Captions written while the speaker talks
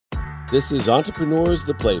This is Entrepreneurs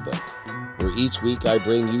the Playbook, where each week I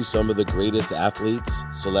bring you some of the greatest athletes,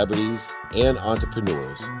 celebrities, and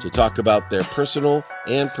entrepreneurs to talk about their personal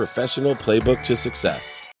and professional playbook to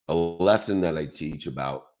success. A lesson that I teach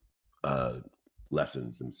about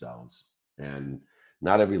lessons themselves. And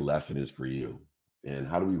not every lesson is for you. And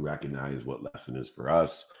how do we recognize what lesson is for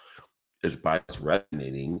us? Is by it's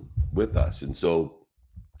resonating with us. And so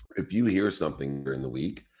if you hear something during the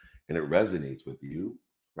week and it resonates with you,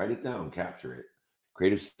 write it down, capture it,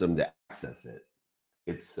 create a system to access it.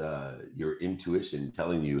 It's your intuition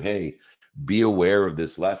telling you, hey, be aware of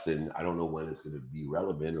this lesson. I don't know when it's going to be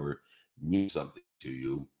relevant or mean something to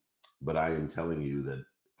you, but I am telling you that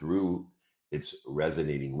through it's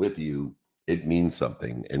resonating with you, it means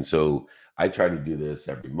something. And so I try to do this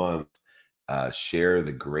every month, share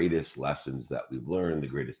the greatest lessons that we've learned, the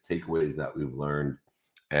greatest takeaways that we've learned.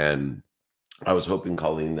 And I was hoping,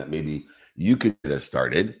 Colleen, that maybe you could get us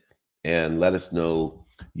started and let us know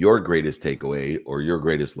your greatest takeaway or your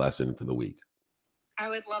greatest lesson for the week. I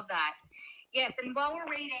would love that. Yes, and while we're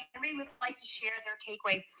waiting, everybody would like to share their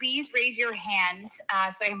takeaway. Please raise your hand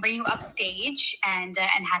so I can bring you up stage and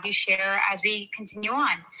have you share as we continue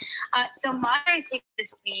on. So my take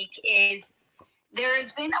this week is there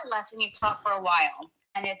has been a lesson you've taught for a while,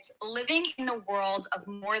 and it's living in the world of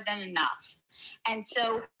more than enough. And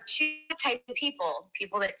so two types of people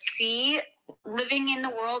that see living in the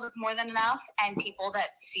world of more than enough and people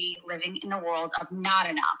that see living in the world of not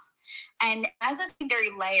enough. And as a secondary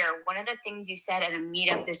layer, one of the things you said at a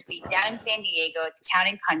meetup this week down in San Diego at the Town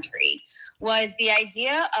and Country was the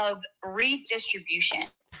idea of redistribution.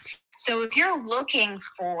 So if you're looking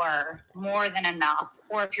for more than enough,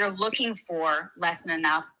 or if you're looking for less than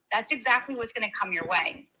enough, that's exactly what's going to come your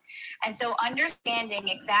way. And so understanding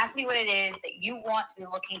exactly what it is that you want to be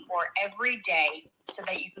looking for every day so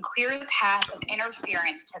that you can clear the path of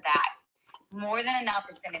interference to that, more than enough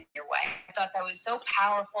is going to be your way. I thought that was so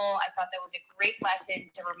powerful. I thought that was a great lesson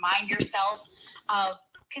to remind yourself of.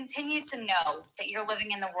 Continue to know that you're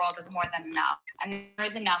living in the world of more than enough, and there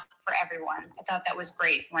is enough for everyone. I thought that was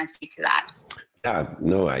great. I want to speak to that. Yeah,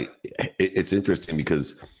 no, it's interesting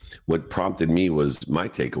because what prompted me was my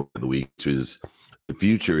takeaway of the week, which is the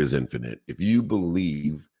future is infinite. If you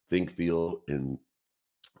believe, think, feel, and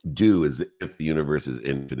do as if the universe is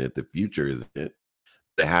infinite, the future is infinite.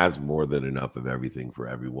 It has more than enough of everything for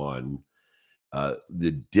everyone.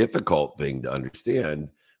 The difficult thing to understand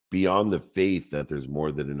beyond the faith that there's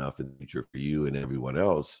more than enough in the future for you and everyone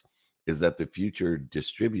else is that the future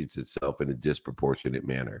distributes itself in a disproportionate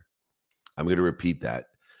manner. I'm going to repeat that.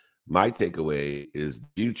 My takeaway is the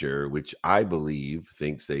future, which I believe,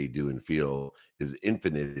 think, say, do, and feel is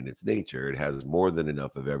infinite in its nature. It has more than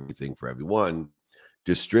enough of everything for everyone,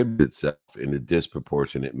 distributes itself in a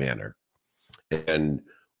disproportionate manner. And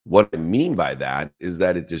what I mean by that is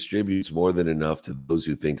that it distributes more than enough to those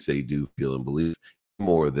who think, say, do, feel, and believe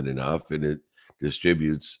more than enough. And it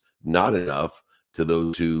distributes not enough to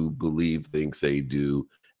those who believe, think, say, do,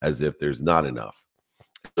 as if there's not enough.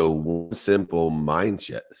 So one simple mind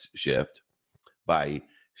shift by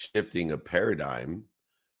shifting a paradigm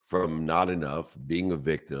from not enough, being a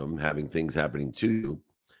victim, having things happening to you,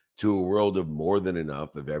 to a world of more than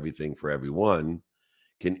enough of everything for everyone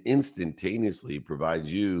can instantaneously provide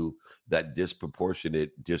you that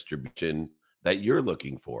disproportionate distribution that you're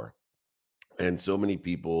looking for. And so many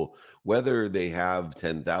people, whether they have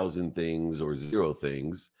 10,000 things or zero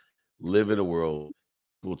things, live in a world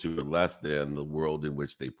equal to or less than the world in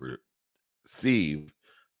which they perceive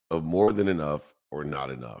of more than enough or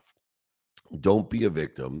not enough. Don't be a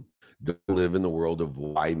victim. Don't live in the world of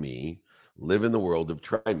why me. Live in the world of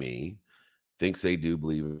try me. Think, say, do,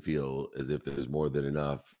 believe, and feel as if there's more than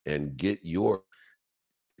enough, and get your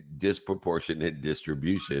disproportionate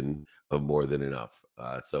distribution of more than enough.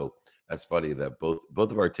 So that's funny that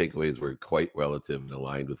both of our takeaways were quite relative and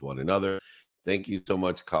aligned with one another. Thank you so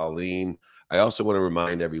much, Colleen. I also want to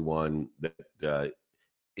remind everyone that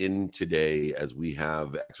in today, as we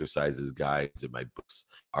have exercises, guides, and my books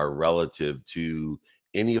are relative to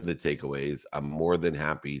any of the takeaways, I'm more than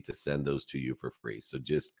happy to send those to you for free. So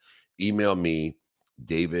just email me,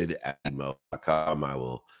 david@email.com. I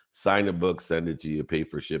will sign a book, send it to you, pay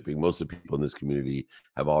for shipping. Most of the people in this community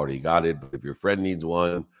have already got it, but if your friend needs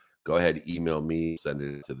one, go ahead, email me, send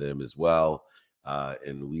it to them as well.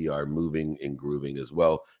 And we are moving and grooving as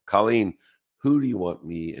well. Colleen, who do you want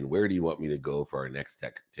me and where do you want me to go for our next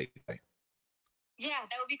takeaway? Yeah,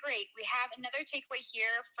 that would be great. We have another takeaway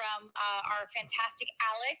here from our fantastic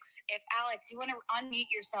Alex. If Alex, you want to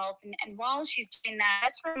unmute yourself, and while she's doing that,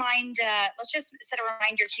 let's just set a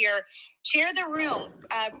reminder here. Share the room.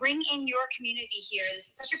 Bring in your community here.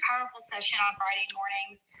 This is such a powerful session on Friday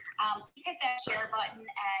mornings. Please hit that share button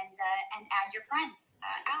and add your friends.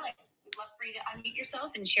 Alex, we'd love for you to unmute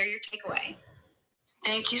yourself and share your takeaway.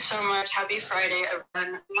 Thank you so much. Happy Friday,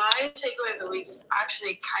 everyone. My takeaway of the week is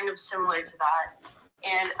actually kind of similar to that.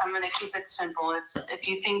 And I'm going to keep it simple. It's if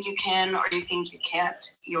you think you can or you think you can't,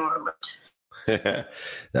 you're right.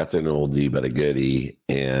 That's an oldie but a goodie.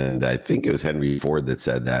 And I think it was Henry Ford that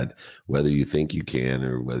said that, whether you think you can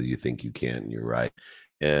or whether you think you can't, you're right.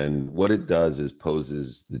 And what it does is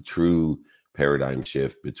poses the true paradigm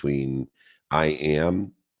shift between I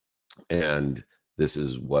am and this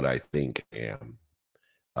is what I think I am.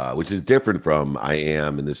 Which is different from I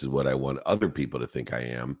am, and this is what I want other people to think I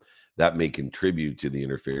am. That may contribute to the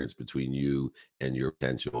interference between you and your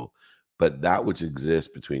potential. But that which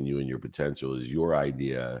exists between you and your potential is your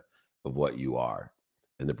idea of what you are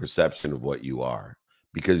and the perception of what you are,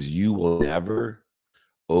 because you will never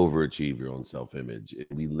overachieve your own self image.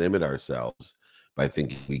 We limit ourselves by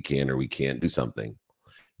thinking we can or we can't do something.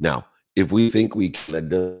 Now, if we think we can, that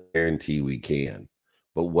doesn't guarantee we can.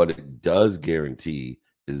 But what it does guarantee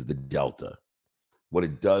is the delta. What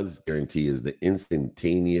it does guarantee is the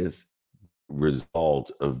instantaneous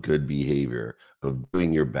result of good behavior, of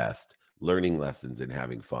doing your best, learning lessons, and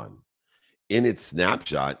having fun. In its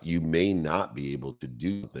snapshot, you may not be able to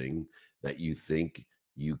do something that you think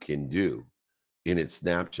you can do in its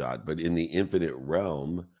snapshot, but in the infinite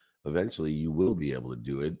realm, eventually you will be able to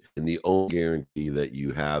do it. And the only guarantee that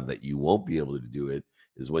you have that you won't be able to do it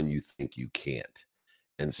is when you think you can't.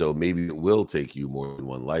 And so maybe it will take you more than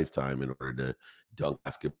one lifetime in order to dunk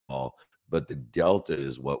basketball. But the delta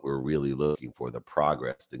is what we're really looking for, the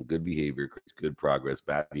progress. And good behavior creates good progress.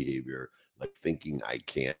 Bad behavior, like thinking I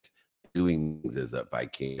can't, doing things as if I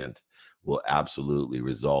can't, will absolutely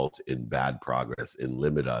result in bad progress and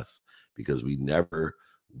limit us, because we never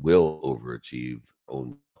will overachieve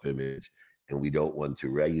own image. And we don't want to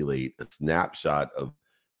regulate a snapshot of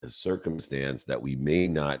a circumstance that we may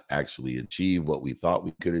not actually achieve what we thought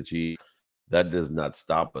we could achieve. That does not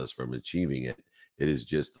stop us from achieving it. It is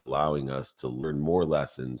just allowing us to learn more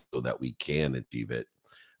lessons so that we can achieve it.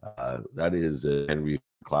 That is a Henry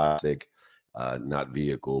classic, not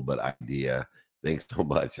vehicle, but idea. Thanks so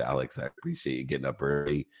much, Alex. I appreciate you getting up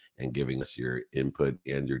early and giving us your input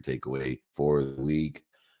and your takeaway for the week.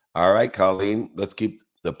 All right, Colleen, let's keep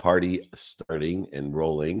the party starting and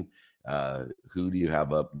rolling. Who do you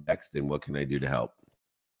have up next, and what can I do to help?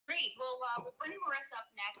 Great. Well, we'll bring Marissa up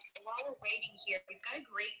next. But while we're waiting here, we've got a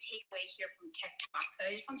great takeaway here from TikTok. So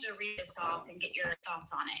I just wanted to read this off and get your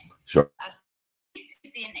thoughts on it. Sure. This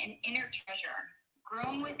is an inner treasure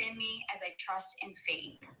grown within me as I trust in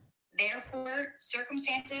faith. Therefore,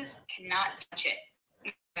 circumstances cannot touch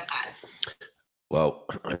it. Well,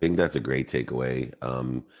 I think that's a great takeaway.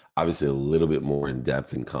 Obviously, a little bit more in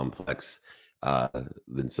depth and complex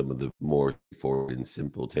than some of the more forward and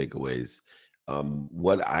simple takeaways.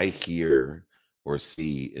 What I hear or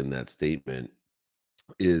see in that statement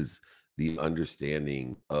is the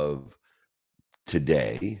understanding of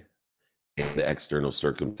today and the external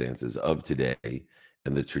circumstances of today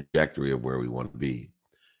and the trajectory of where we want to be.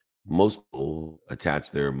 Most people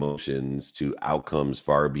attach their emotions to outcomes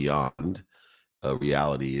far beyond a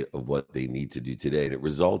reality of what they need to do today. And it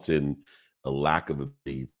results in a lack of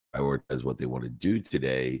ability to prioritize what they want to do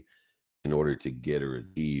today in order to get or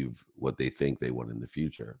achieve what they think they want in the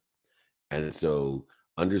future. And so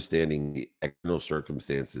understanding the external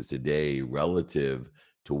circumstances today relative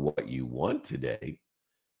to what you want today,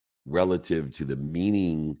 relative to the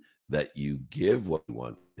meaning that you give what you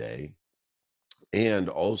want today, and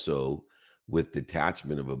also with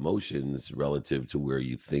detachment of emotions relative to where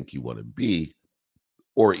you think you want to be,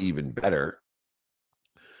 or even better,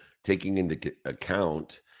 taking into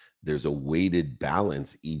account there's a weighted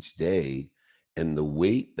balance each day, and the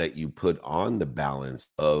weight that you put on the balance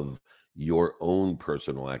of your own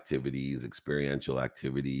personal activities, experiential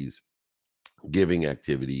activities, giving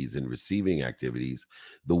activities, and receiving activities,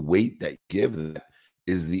 the weight that you give that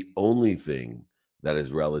is the only thing that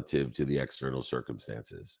is relative to the external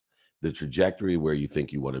circumstances. The trajectory where you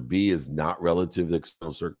think you want to be is not relative to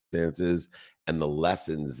external circumstances, and the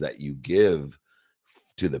lessons that you give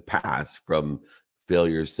to the past from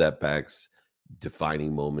failures, setbacks,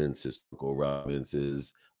 defining moments, historical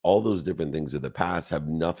relevances, all those different things of the past have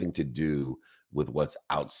nothing to do with what's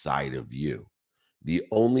outside of you. The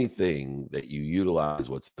only thing that you utilize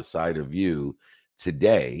what's outside of you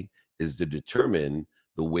today is to determine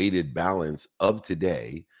the weighted balance of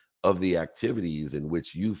today of the activities in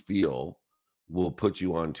which you feel will put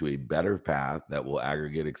you onto a better path that will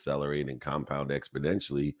aggregate, accelerate, and compound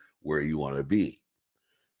exponentially where you want to be.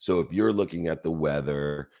 So if you're looking at the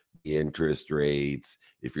weather, the interest rates,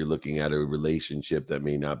 if you're looking at a relationship that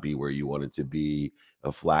may not be where you want it to be,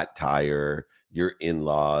 a flat tire, your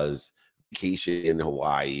in-laws, vacation in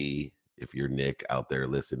Hawaii, if you're Nick out there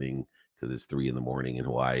listening, because it's 3 a.m. in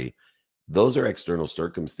Hawaii, those are external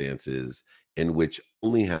circumstances in which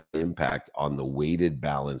only have impact on the weighted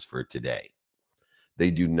balance for today.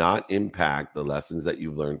 They do not impact the lessons that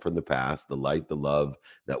you've learned from the past, the light, the love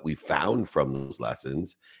that we found from those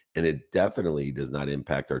lessons. And it definitely does not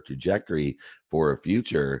impact our trajectory for a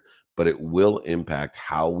future, but it will impact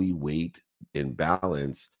how we weight and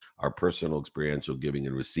balance our personal experiential giving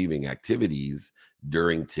and receiving activities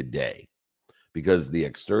during today. Because the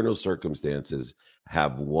external circumstances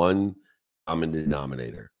have one common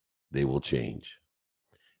denominator: they will change.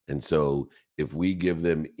 And so if we give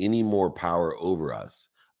them any more power over us,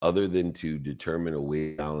 other than to determine a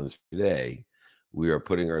weight balance today, we are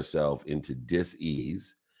putting ourselves into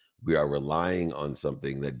dis-ease. We are relying on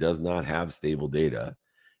something that does not have stable data,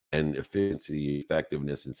 and efficiency,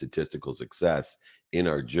 effectiveness, and statistical success in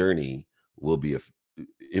our journey will be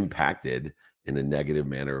impacted in a negative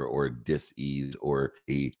manner, or dis-ease, or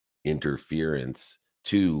a interference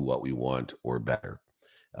to what we want or better.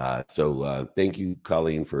 So thank you,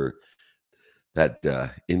 Colleen, for that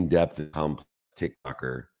in-depth and complex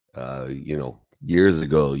TikToker. Years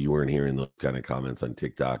ago, you weren't hearing those kind of comments on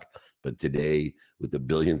TikTok, but today, with the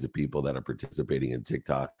billions of people that are participating in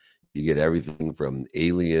TikTok, you get everything from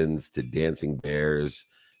aliens to dancing bears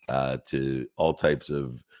to all types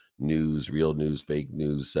of news, real news, fake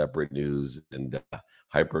news, separate news, and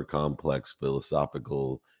hyper complex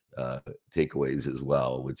philosophical takeaways as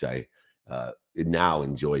well, which I now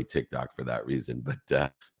enjoy TikTok for that reason.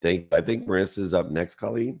 But I think Marissa's up next,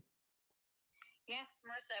 Colleen. Yes,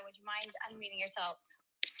 Marissa, would you mind unmuting yourself?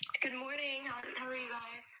 Good morning. How are you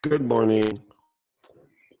guys? Good morning.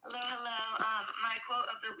 Hello. My quote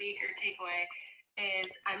of the week or takeaway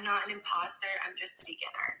is, "I'm not an imposter. I'm just a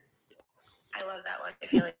beginner." I love that one. I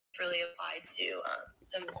feel like it's really applied to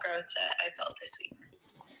some growth that I felt this week.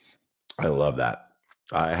 I love that.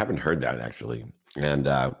 I haven't heard that actually. And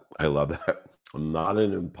I love that. I'm not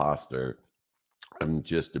an imposter. I'm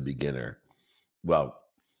just a beginner. Well,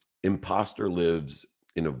 imposter lives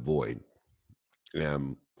in a void.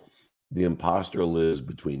 And the imposter lives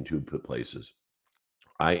between two places.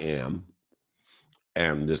 I am,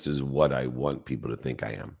 and this is what I want people to think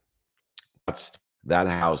I am. That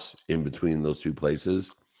house in between those two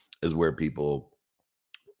places is where people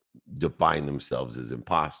define themselves as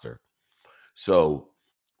imposter. So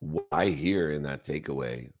what I hear in that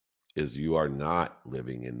takeaway is you are not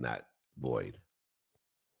living in that void,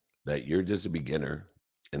 that you're just a beginner.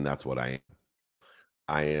 And that's what I am.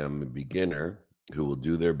 I am a beginner who will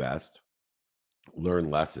do their best, learn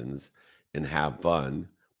lessons, and have fun,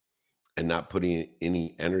 and not putting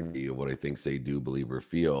any energy of what I think, say, do, believe, or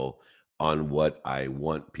feel on what I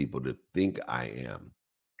want people to think I am,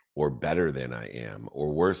 or better than I am,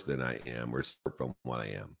 or worse than I am, or from what I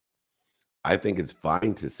am. I think it's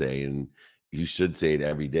fine to say, and you should say it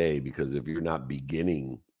every day, because if you're not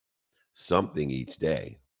beginning something each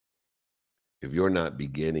day, if you're not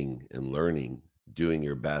beginning and learning, doing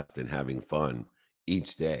your best, and having fun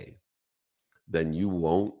each day, then you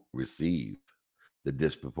won't receive the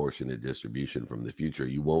disproportionate distribution from the future.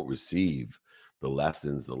 You won't receive the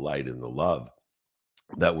lessons, the light, and the love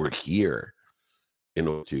that we're here in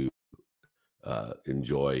order to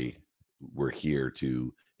enjoy, we're here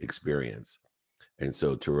to experience. And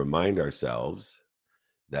so to remind ourselves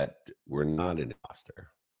that we're not an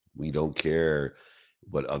imposter. We don't care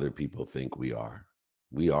what other people think we are.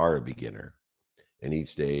 We are a beginner. And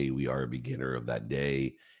each day we are a beginner of that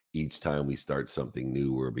day. Each time we start something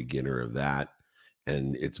new, we're a beginner of that.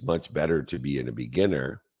 And it's much better to be in a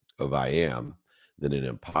beginner of I am than an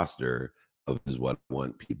imposter of is what I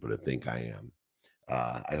want people to think I am.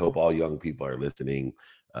 I hope all young people are listening,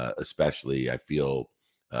 especially I feel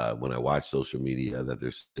when I watch social media that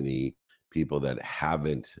there's many people that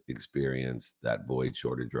haven't experienced that void,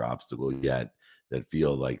 shortage, or obstacle yet, that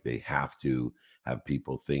feel like they have to have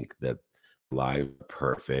people think that life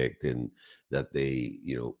perfect and that they,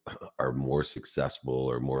 are more successful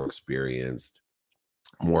or more experienced,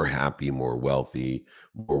 more happy, more wealthy,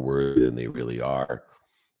 more worthy than they really are.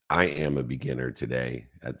 I am a beginner today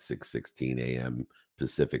at 6:16 a.m.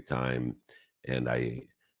 Pacific time, and I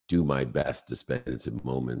do my best to spend some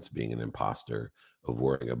moments being an imposter of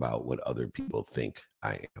worrying about what other people think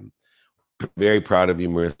I am. Very proud of you,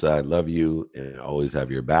 Marissa. I love you and always have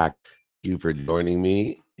your back. Thank you for joining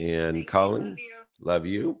me. And Colin, love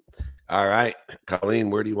you. All right, Colleen,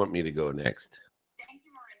 where do you want me to go next? Thank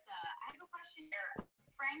you, Marissa. I have a question here.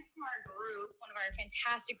 Frank from our group, one of our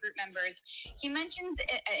fantastic group members, he mentions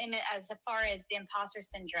as far as the imposter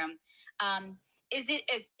syndrome. Is it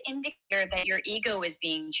an indicator that your ego is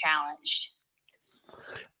being challenged?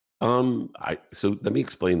 So let me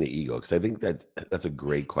explain the ego, because I think that's a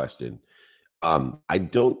great question. I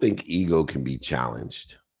don't think ego can be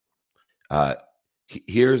challenged. And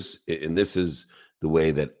this is the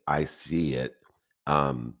way that I see it.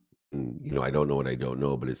 I don't know what I don't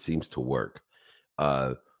know, but it seems to work.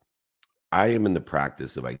 I am in the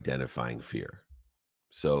practice of identifying fear.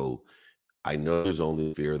 So I know there's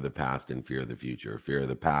only fear of the past and fear of the future. Fear of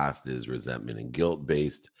the past is resentment and guilt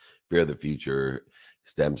based. Fear of the future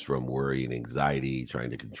stems from worry and anxiety, trying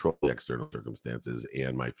to control the external circumstances,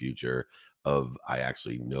 and my future of I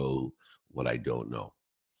actually know what I don't know.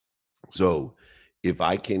 So if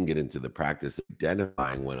I can get into the practice of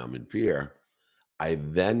identifying when I'm in fear, I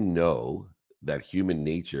then know that human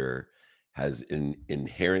nature has an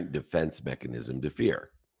inherent defense mechanism to fear.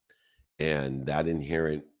 And that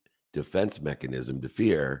inherent defense mechanism to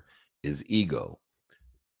fear is ego.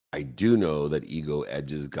 I do know that ego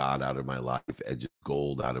edges God out of my life, edges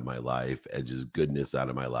gold out of my life, edges goodness out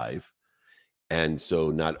of my life. And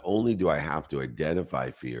so not only do I have to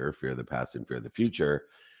identify fear of the past and fear of the future,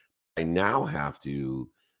 I now have to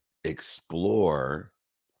explore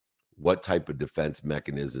what type of defense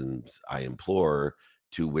mechanisms I implore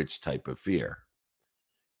to which type of fear.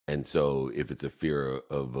 And so if it's a fear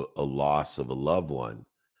of a loss of a loved one,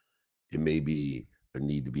 it may be a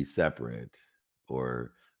need to be separate,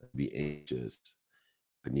 or be anxious,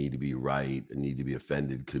 a need to be right, a need to be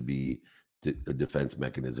offended could be a defense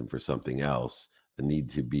mechanism for something else, a need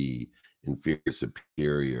to be inferior,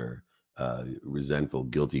 superior, resentful,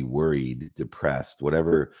 guilty, worried, depressed,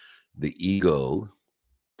 whatever the ego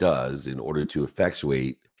does in order to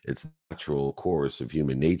effectuate its natural course of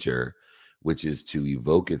human nature, which is to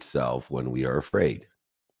evoke itself when we are afraid.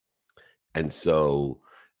 And so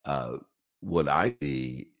what I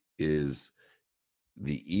see is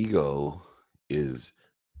the ego is,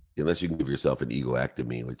 unless you can give yourself an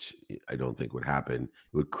egoectomy, which I don't think would happen,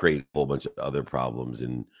 it would create a whole bunch of other problems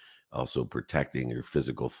and also protecting your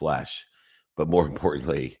physical flesh. But more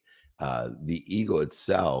importantly, the ego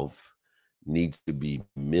itself needs to be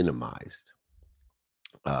minimized,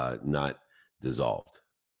 not dissolved.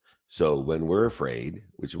 So when we're afraid,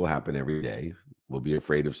 which will happen every day, we'll be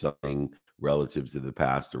afraid of something relative to the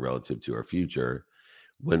past or relative to our future.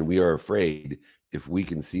 When we are afraid, if we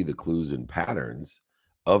can see the clues and patterns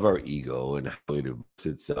of our ego and how it evokes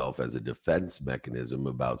itself as a defense mechanism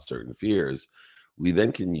about certain fears, we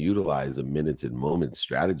then can utilize a minutes and moments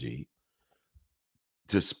strategy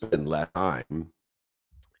to spend less time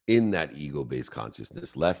in that ego-based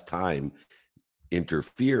consciousness, less time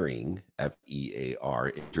interfering, FEAR,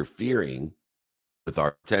 interfering with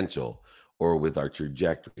our potential or with our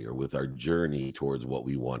trajectory or with our journey towards what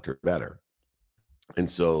we want or better. And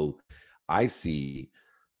so I see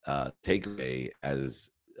takeaway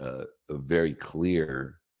as a very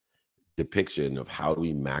clear depiction of how do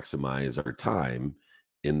we maximize our time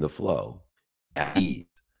in the flow at ease.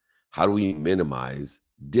 How do we minimize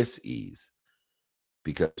dis-ease?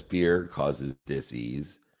 Because fear causes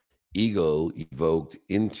dis-ease. Ego evoked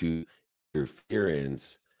into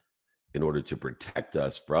interference in order to protect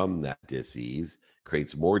us from that dis-ease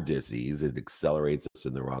creates more dis-ease. It accelerates us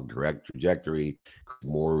in the wrong trajectory,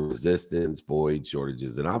 more resistance, void,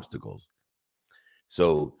 shortages, and obstacles.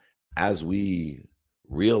 So as we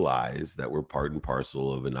realize that we're part and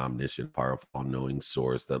parcel of an omniscient, powerful, knowing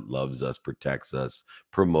source that loves us, protects us,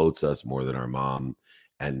 promotes us more than our mom,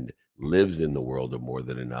 and lives in the world of more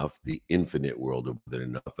than enough, the infinite world of more than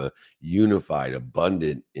enough, a unified,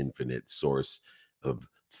 abundant, infinite source of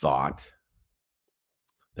thought,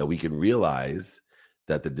 that we can realize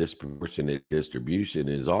that the disproportionate distribution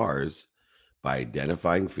is ours by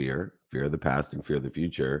identifying fear of the past and fear of the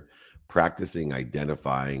future, practicing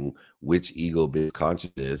identifying which ego-based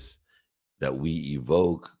consciousness that we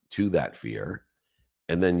evoke to that fear,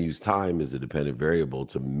 and then use time as a dependent variable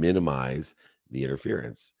to minimize the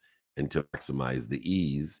interference and to maximize the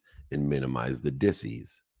ease and minimize the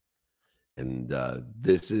dis-ease. And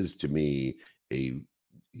this is, to me,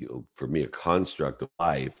 for me, a construct of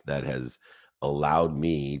life that has allowed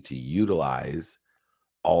me to utilize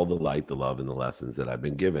all the light, the love, and the lessons that I've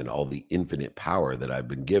been given, all the infinite power that I've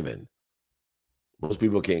been given. Most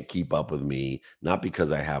people can't keep up with me, not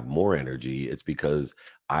because I have more energy, it's because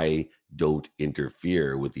I don't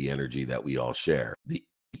interfere with the energy that we all share, the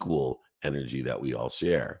equal energy that we all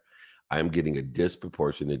share. I'm getting a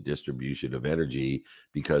disproportionate distribution of energy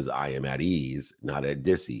because I am at ease, not at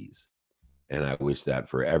dis-ease. And I wish that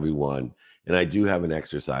for everyone. And I do have an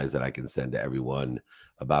exercise that I can send to everyone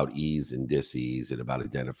about ease and dis-ease and about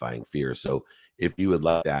identifying fear. So if you would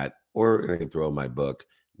like that, or I can throw in my book,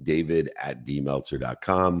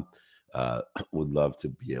 david@dmeltzer.com. Would love to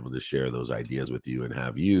be able to share those ideas with you and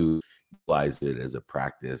have you utilize it as a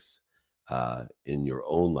practice in your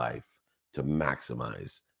own life to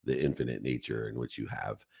maximize the infinite nature in which you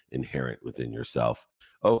have inherent within yourself.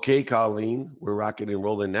 Okay, Colleen, we're rocking and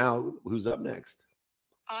rolling now. Who's up next?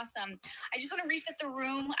 Awesome. I just want to reset the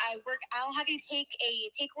room. I'll have you take a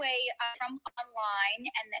takeaway from online,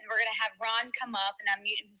 and then we're going to have Ron come up and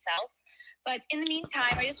unmute himself. But in the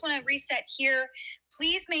meantime, I just want to reset here.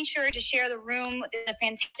 Please make sure to share the room with the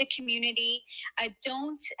fantastic community.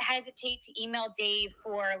 Don't hesitate to email Dave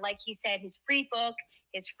for, like he said, his free book,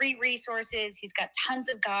 his free resources. He's got tons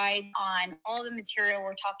of guides on all the material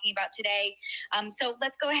we're talking about today. So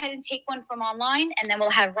let's go ahead and take one from online, and then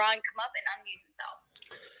we'll have Ron come up and unmute himself.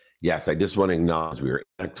 Yes, I just want to acknowledge we're in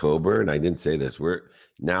October, and I didn't say this. We're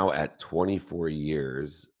now at 24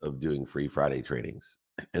 years of doing Free Friday trainings,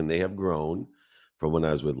 and they have grown from when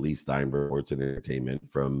I was with Lee Steinberg Sports and Entertainment,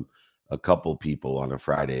 from a couple people on a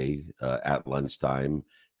Friday at lunchtime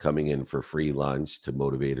coming in for free lunch to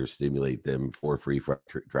motivate or stimulate them for free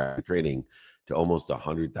training, to almost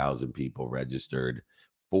 100,000 people registered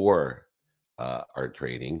for our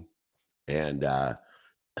training. And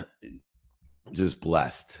just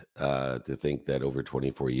blessed to think that over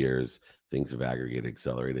 24 years, things have aggregated,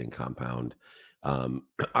 accelerated, and compound. All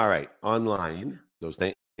right, online. So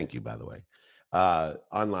thank you, by the way.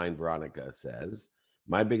 Online, Veronica says,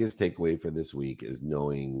 my biggest takeaway for this week is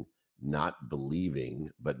knowing, not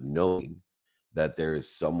believing, but knowing that there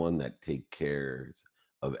is someone that takes care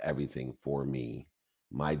of everything for me.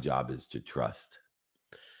 My job is to trust.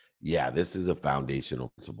 Yeah, this is a foundational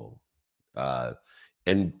principle.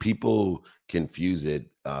 And people confuse it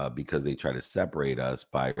because they try to separate us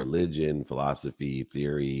by religion, philosophy,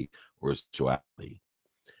 theory, or spirituality.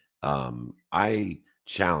 I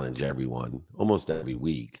challenge everyone almost every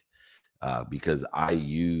week because I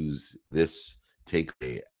use this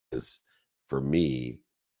takeaway as, for me,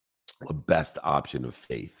 a best option of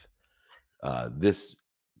faith. This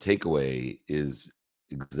takeaway is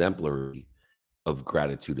exemplary of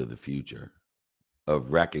gratitude of the future,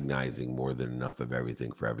 of recognizing more than enough of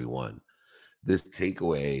everything for everyone. This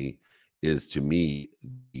takeaway is, to me,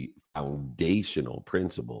 the foundational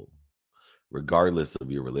principle, regardless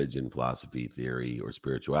of your religion, philosophy, theory, or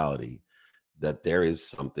spirituality, that there is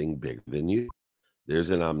something bigger than you.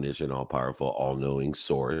 There's an omniscient, all-powerful, all-knowing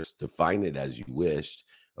source. Define it as you wish,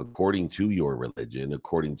 according to your religion,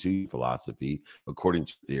 according to your philosophy, according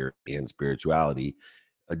to theory and spirituality.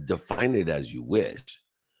 Define it as you wish.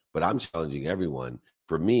 But I'm challenging everyone.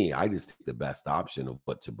 For me, I just take the best option of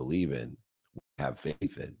what to believe in, have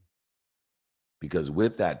faith in. Because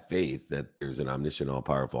with that faith that there's an omniscient,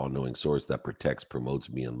 all-powerful, all-knowing source that protects, promotes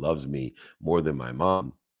me, and loves me more than my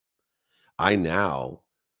mom, I now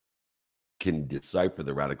can decipher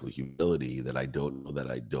the radical humility that I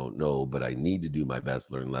don't know, but I need to do my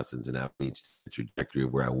best, learn lessons, and have reached the trajectory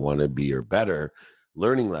of where I want to be or better,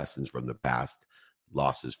 learning lessons from the past,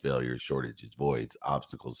 losses, failures, shortages, voids,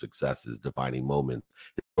 obstacles, successes, defining moments,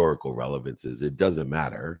 historical relevances. It doesn't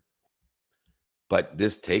matter. But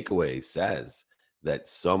this takeaway says that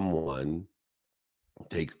someone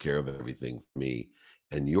takes care of everything for me.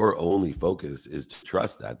 And your only focus is to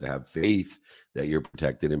trust that, to have faith that you're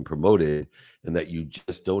protected and promoted, and that you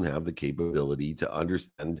just don't have the capability to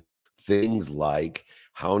understand things like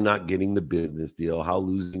how not getting the business deal, how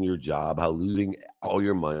losing your job, how losing all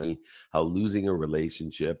your money, how losing a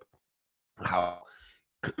relationship, how,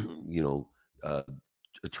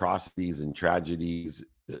 atrocities and tragedies,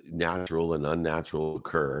 natural and unnatural,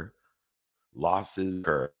 occur, losses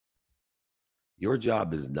occur. Your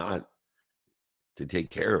job is not to take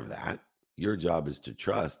care of that. Your job is to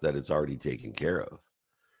trust that it's already taken care of.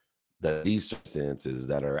 That these circumstances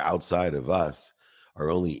that are outside of us are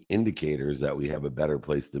only indicators that we have a better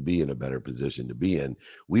place to be in, a better position to be in.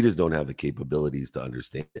 We just don't have the capabilities to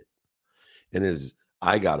understand it. And as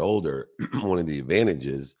I got older, one of the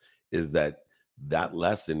advantages is that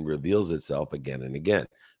lesson reveals itself again and again.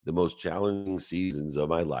 The most challenging seasons of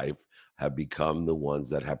my life have become the ones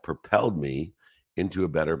that have propelled me into a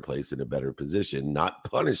better place, in a better position, not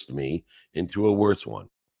punished me into a worse one.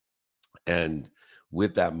 And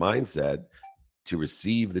with that mindset, to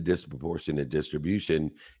receive the disproportionate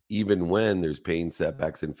distribution, even when there's pain,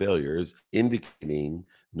 setbacks, and failures, indicating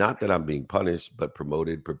not that I'm being punished, but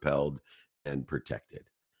promoted, propelled, and protected.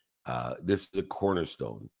 This is a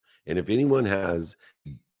cornerstone. And if anyone has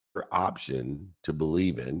an option to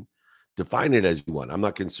believe in, define it as you want. I'm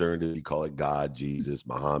not concerned if you call it God, Jesus,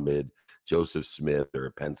 Muhammad, Joseph Smith, or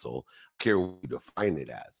a pencil. I care what you define it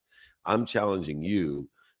as. I'm challenging you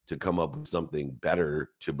to come up with something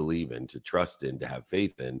better to believe in, to trust in, to have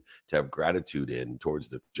faith in, to have gratitude in towards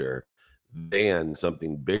the future than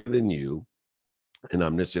something bigger than you, an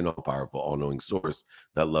omniscient, all powerful, all knowing source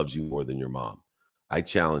that loves you more than your mom. I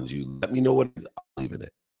challenge you. Let me know what it is. I believe in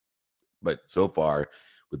it. But so far,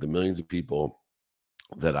 with the millions of people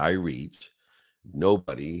that I reach,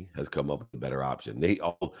 nobody has come up with a better option. They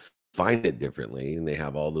all find it differently, and they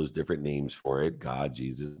have all those different names for it: God,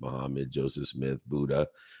 Jesus, Muhammad, Joseph Smith, Buddha.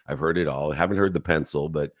 I've heard it all. I haven't heard the pencil,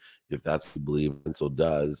 but if that's what you believe pencil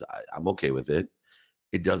does, I'm okay with it.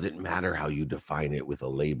 It doesn't matter how you define it with a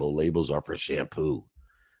label. Labels are for shampoo,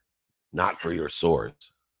 not for your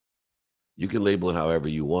source. You can label it however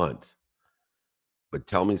you want, but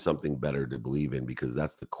tell me something better to believe in, because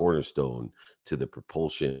that's the cornerstone to the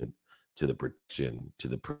propulsion, to the protection, to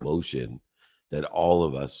the promotion that all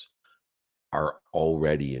of us are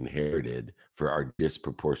already inherited for our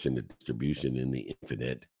disproportionate distribution in the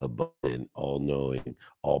infinite, abundant, all-knowing,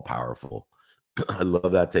 all-powerful. I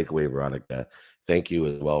love that takeaway, Veronica. Thank you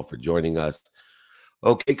as well for joining us.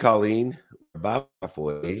 Okay, Colleen, about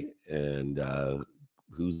halfway, and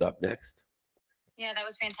who's up next? Yeah, that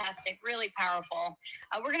was fantastic. Really powerful.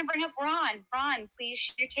 We're going to bring up Ron. Ron, please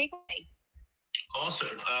share your takeaway.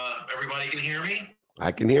 Awesome. Everybody can hear me?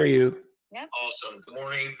 I can hear you. Yep. Awesome. Good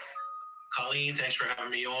morning, Colleen. Thanks for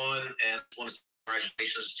having me on. And I want to say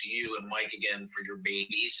congratulations to you and Mike again for your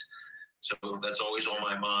babies. So that's always on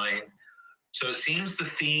my mind. So it seems the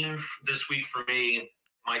theme this week for me,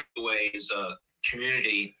 my takeaway, is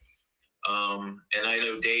community. And I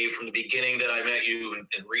know, Dave, from the beginning that I met you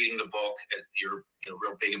and reading the book, you're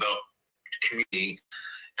real big about community.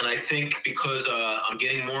 And I think because I'm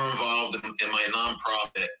getting more involved in my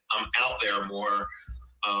nonprofit, I'm out there more.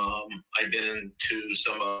 I've been into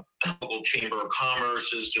some local chamber of commerce,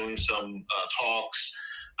 doing some talks.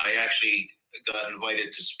 I actually got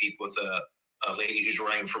invited to speak with a lady who's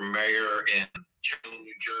running for mayor in Chandler,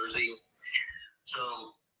 New Jersey.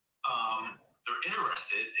 So they're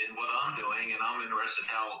interested in what I'm doing, and I'm interested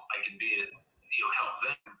how I can be, help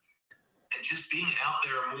them. And just being out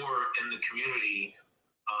there more in the community,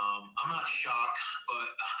 I'm not shocked, but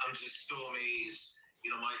I'm just still amazed.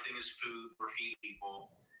 My thing is food or feed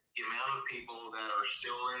people. The amount of people that are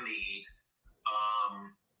still in need,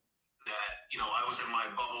 I was in my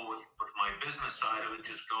bubble with my business side of it,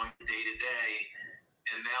 just going day to day,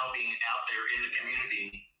 and now being out there in the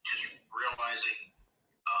community, just realizing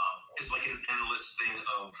it's like an endless thing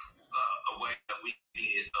of a way that we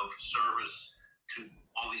need of service to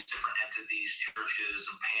all these different entities, churches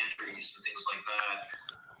and pantries and things like that.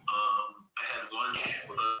 I had lunch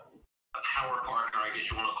with a power partner, I guess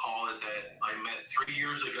you want to call it, that I met 3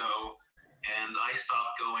 years ago, and I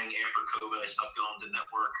stopped going after COVID. I stopped going to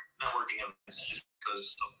networking events just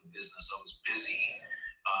because of the business. I was busy,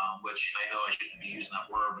 which I know I shouldn't be using that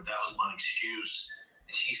word, but that was my excuse.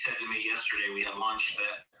 And she said to me yesterday, we had lunch,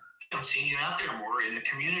 that I'm seeing you out there more in the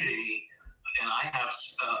community, and I have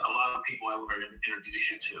a lot of people I want to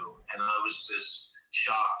introduce you to. And I was just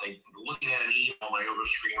shocked. Like, looking at an email on my other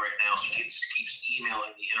screen right now, she just keeps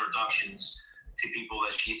emailing me introductions to people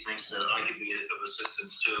that she thinks that I could be of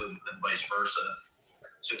assistance to, and vice versa.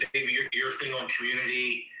 So Dave, your thing on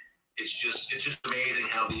community, it's just amazing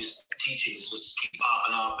how these teachings just keep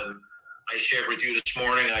popping up. And I shared with you this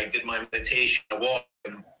morning, I did my meditation, I walked,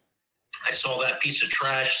 and I saw that piece of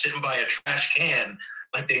trash sitting by a trash can,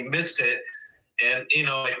 like they missed it. And,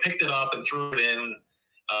 I picked it up and threw it in,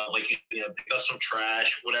 pick up some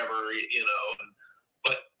trash, whatever,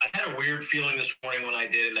 But I had a weird feeling this morning when I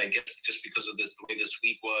did it, I guess just because of the way this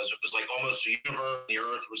week was. It was like almost the universe, the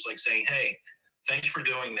earth was like saying, hey, thanks for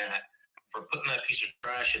doing that, for putting that piece of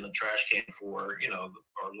trash in the trash can for,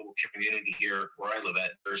 our little community here where I live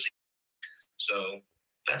at, Jersey. So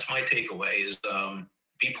that's my takeaway is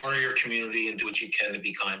be part of your community and do what you can to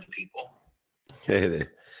be kind to people.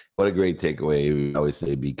 What a great takeaway. We always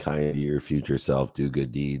say, be kind to your future self, do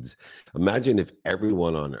good deeds. Imagine if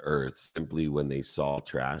everyone on earth, simply when they saw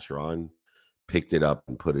trash, Ron, picked it up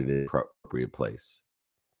and put it in an appropriate place.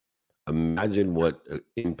 Imagine what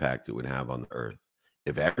impact it would have on the earth.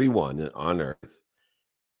 If everyone on earth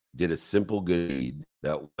did a simple good deed,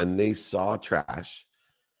 that when they saw trash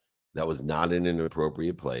that was not in an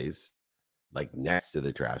appropriate place, like next to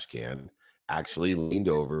the trash can, actually leaned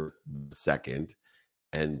over a second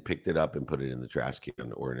and picked it up and put it in the trash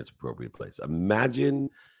can or in its appropriate place. Imagine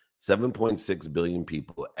 7.6 billion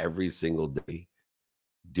people every single day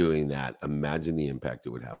doing that. Imagine the impact it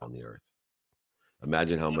would have on the earth.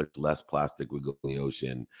 Imagine how much less plastic would go in the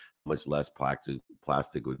ocean, how much less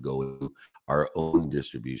plastic would go into our own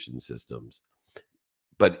distribution systems.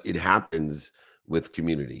 But it happens with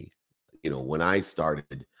community. When I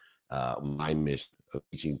started my mission of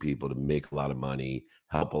teaching people to make a lot of money,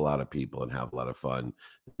 help a lot of people, and have a lot of fun,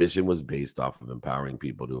 the mission was based off of empowering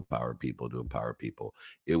people to empower people to empower people.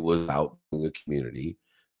 It was about a community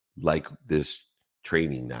like this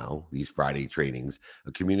training now, these Friday trainings,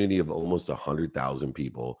 a community of almost 100,000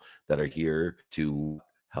 people that are here to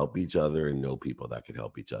help each other and know people that can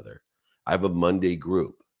help each other. I have a Monday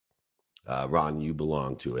group. Ron, you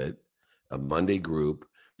belong to it. A Monday group.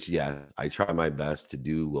 Yeah, I try my best to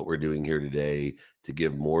do what we're doing here today, to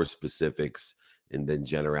give more specifics and then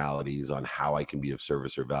generalities on how I can be of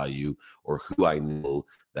service or value, or who I know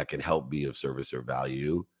that can help be of service or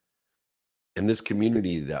value. And this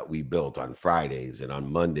community that we built on Fridays and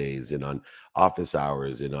on Mondays and on office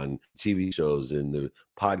hours and on TV shows and the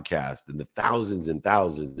podcast and the thousands and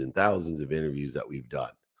thousands and thousands of interviews that we've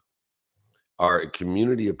done are a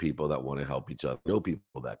community of people that want to help each other, know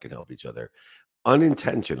people that can help each other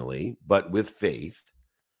unintentionally, but with faith.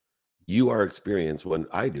 You are experiencing what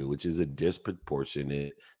I do, which is a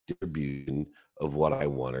disproportionate distribution of what I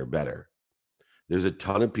want or better. There's a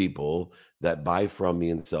ton of people that buy from me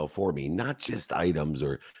and sell for me, not just items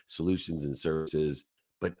or solutions and services,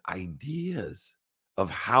 but ideas of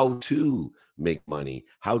how to make money,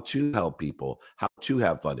 how to help people, how to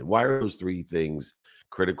have fun. And why are those three things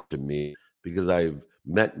critical to me? Because I've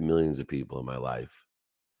met millions of people in my life,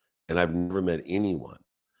 and I've never met anyone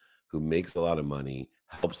who makes a lot of money,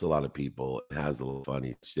 helps a lot of people, and has a little fun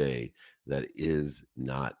each day that is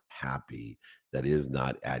not happy, that is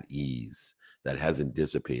not at ease, that hasn't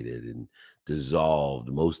dissipated and dissolved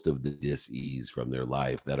most of the dis-ease from their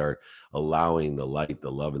life, that are allowing the light,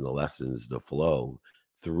 the love, and the lessons to flow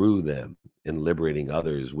through them and liberating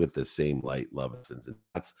others with the same light, love, and sense. And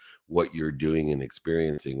that's what you're doing and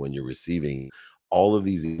experiencing when you're receiving all of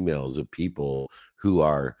these emails of people who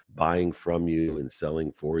are buying from you and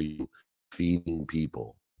selling for you, feeding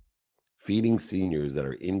people, feeding seniors that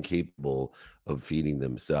are incapable of feeding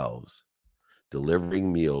themselves,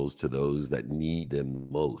 delivering meals to those that need them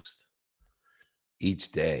most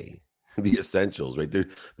each day. The essentials, right?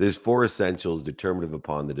 There's four essentials determinative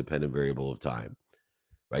upon the dependent variable of time,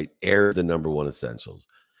 right? Air is the number one essentials.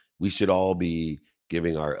 We should all be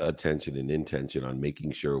giving our attention and intention on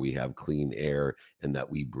making sure we have clean air and that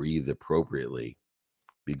we breathe appropriately,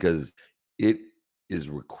 because it is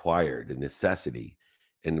required, a necessity,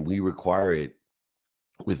 and we require it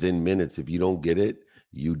within minutes. If you don't get it,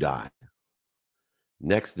 you die.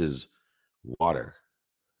 Next is water.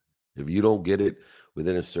 If you don't get it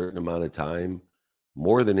within a certain amount of time,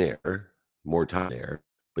 more than air, more time than air,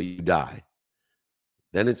 but you die.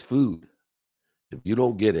 Then it's food. If you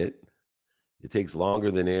don't get it, it takes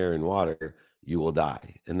longer than air and water, you will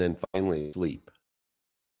die. And then finally, sleep.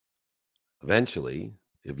 Eventually,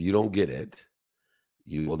 if you don't get it,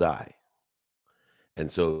 you will die.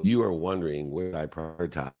 And so you are wondering where I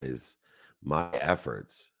prioritize my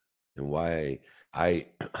efforts and why I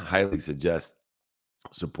highly suggest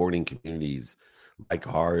supporting communities like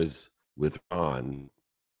ours with Ron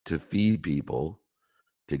to feed people,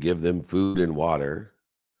 to give them food and water.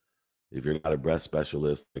 If you're not a breast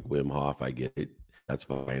specialist like Wim Hof, I get it. That's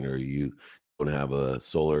fine. Or you don't have a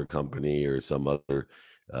solar company or some other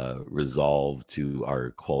resolve to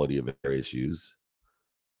our quality of air issues,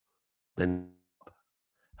 then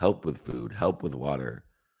help with food, help with water,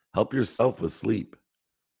 help yourself with sleep.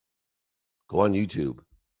 Go on YouTube.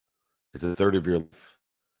 It's a third of your life.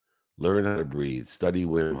 Learn how to breathe, study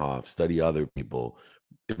Wim Hof, study other people.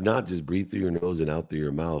 If not, just breathe through your nose and out through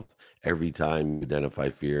your mouth every time you identify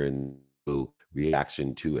fear and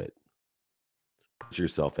reaction to it. Put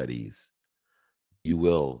yourself at ease. You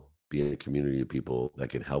will be in a community of people that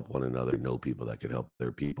can help one another, know people that can help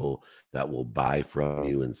other people, that will buy from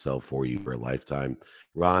you and sell for you for a lifetime.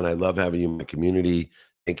 Ron, I love having you in my community.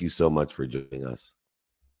 Thank you so much for joining us.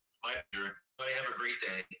 My pleasure. Have a great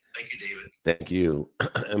day. Thank you, David. Thank you.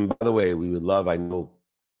 And by the way, we would love, I know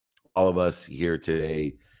all of us here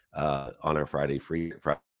today on our Friday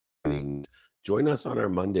join us on our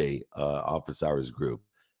Monday office hours group.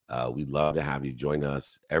 We'd love to have you join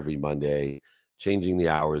us every Monday, changing the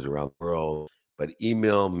hours around the world. But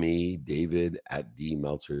email me,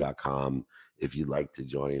 david@dmeltzer.com, if you'd like to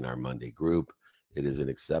join our Monday group. It is an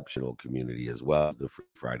exceptional community as well as the Free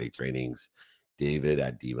Friday trainings. David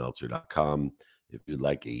at dmeltzer.com. If you'd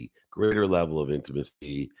like a greater level of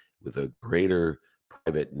intimacy with a greater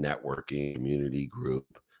private networking community group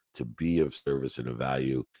to be of service and of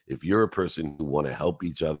value, if you're a person who want to help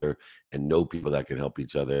each other and know people that can help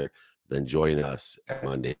each other, then join us at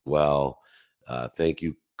Monday. Well, thank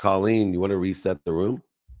you. Colleen, you want to reset the room?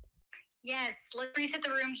 Yes, let's reset the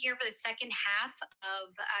room here for the second half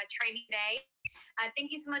of training day.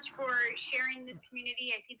 Thank you so much for sharing this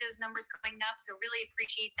community. I see those numbers going up, so really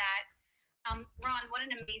appreciate that. Ron, what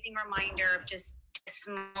an amazing reminder of just a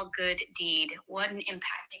small good deed. What an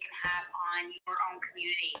impact it can have on your own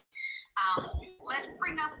community. Let's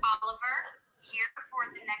bring up Oliver here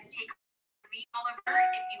for the next take. Oliver,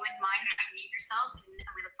 if you wouldn't mind, unmute yourself, and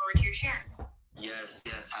we look forward to your share. Yes.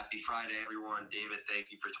 Happy Friday, everyone. David,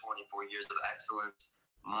 thank you for 24 years of excellence.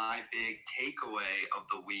 My big takeaway of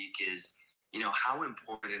the week is, how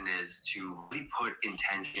important it is to really put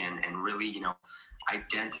intention and really,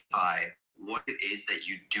 identify what it is that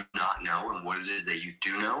you do not know and what it is that you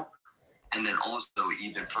do know. And then also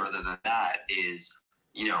even further than that is,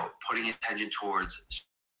 putting intention towards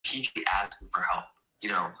strategically asking for help,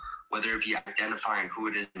 whether it be identifying who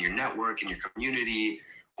it is in your network, in your community,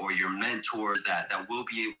 or your mentors that will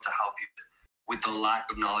be able to help you with the lack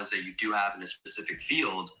of knowledge that you do have in a specific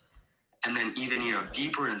field. And then even,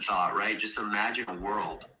 deeper in thought, right? Just imagine a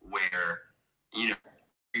world where,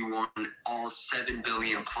 everyone, all 7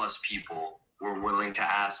 billion plus people were willing to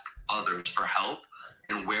ask others for help,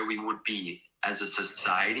 and where we would be as a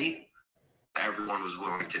society, everyone was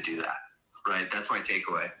willing to do that. Right. That's my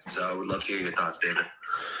takeaway. So I would love to hear your thoughts, David.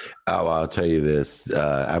 Oh, I'll tell you this.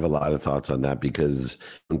 I have a lot of thoughts on that, because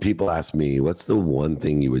when people ask me, what's the one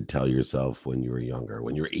thing you would tell yourself when you were younger,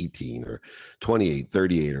 when you're 18 or 28,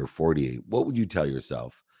 38 or 48, what would you tell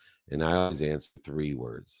yourself? And I always answer 3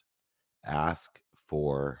 words: ask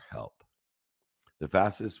for help. The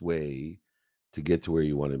fastest way to get to where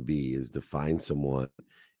you want to be is to find someone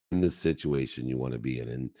in the situation you want to be in.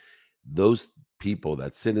 And those people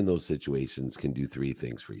that sit in those situations can do 3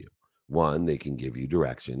 things for you. 1, they can give you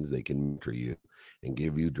directions. They can mentor you and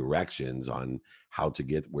give you directions on how to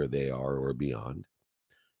get where they are or beyond.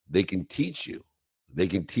 They can teach you. They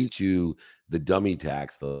can teach you the dummy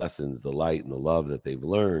tax, the lessons, the light, and the love that they've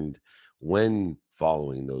learned when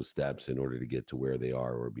following those steps in order to get to where they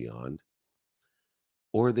are or beyond.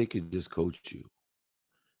 Or they could just coach you.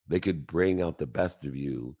 They could bring out the best of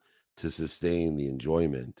you to sustain the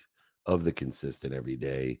enjoyment of the consistent,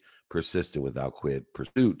 everyday, persistent, without quit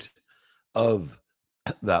pursuit of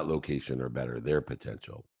that location, or better, their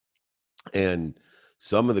potential. And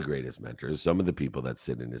some of the greatest mentors, some of the people that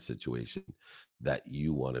sit in a situation that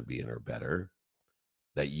you want to be in or better,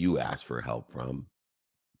 that you ask for help from,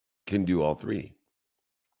 can do all 3.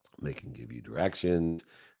 They can give you directions,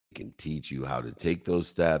 they can teach you how to take those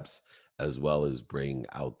steps, as well as bring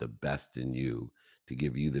out the best in you to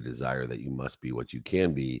give you the desire that you must be what you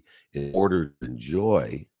can be in order to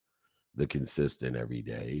enjoy the consistent,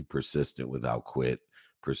 everyday, persistent, without quit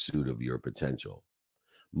pursuit of your potential.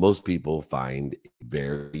 Most people find a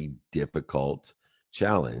very difficult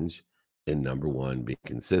challenge in, number 1, being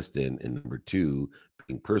consistent, and number 2,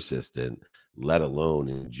 being persistent, let alone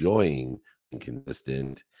enjoying being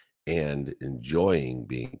consistent and enjoying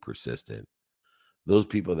being persistent. Those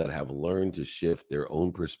people that have learned to shift their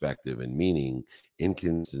own perspective and meaning in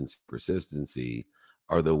consistency, persistency,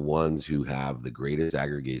 are the ones who have the greatest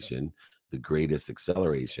aggregation, the greatest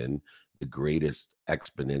acceleration, the greatest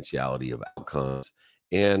exponentiality of outcomes,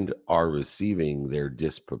 and are receiving their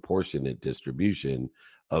disproportionate distribution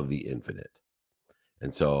of the infinite.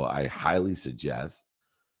 And so I highly suggest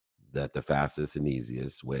that the fastest and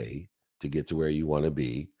easiest way to get to where you want to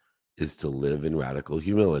be is to live in radical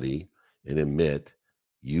humility and admit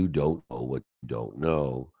you don't know what you don't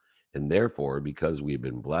know. And therefore, because we've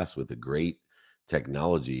been blessed with a great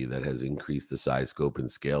technology that has increased the size, scope,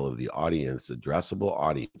 and scale of the audience, addressable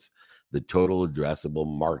audience, the total addressable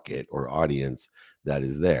market or audience that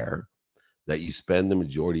is there, that you spend the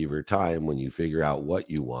majority of your time, when you figure out what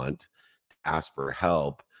you want, to ask for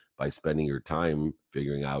help by spending your time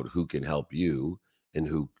figuring out who can help you and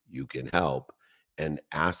who you can help, and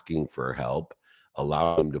asking for help.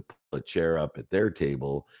 Allow them to pull a chair up at their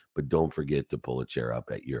table, but don't forget to pull a chair up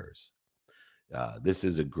at yours. This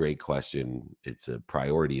is a great question. It's a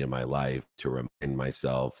priority in my life to remind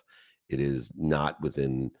myself it is not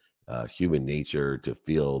within human nature to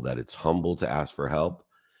feel that it's humble to ask for help.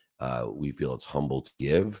 We feel it's humble to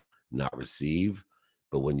give, not receive.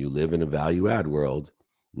 But when you live in a value add world,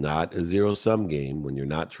 not a zero sum game, when you're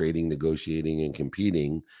not trading, negotiating, and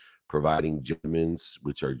competing providing judgments,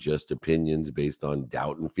 which are just opinions based on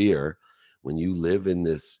doubt and fear. When you live in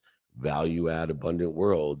this value add abundant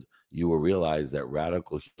world, you will realize that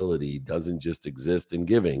radical humility doesn't just exist in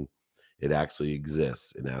giving, it actually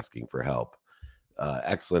exists in asking for help.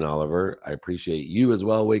 Excellent, Oliver. I appreciate you as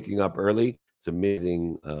well waking up early. It's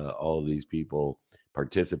amazing, all of these people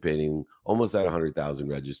participating, almost at 100,000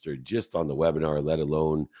 registered just on the webinar, let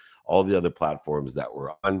alone all the other platforms that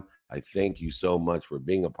we're on. I thank you so much for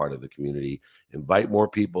being a part of the community. Invite more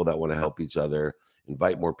people that want to help each other.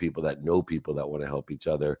 Invite more people that know people that want to help each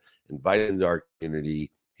other. Invite into our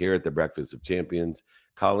community here at the Breakfast of Champions.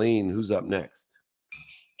 Colleen, who's up next?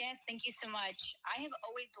 Yes, thank you so much. I have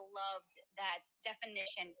always loved that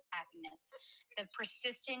definition of happiness, the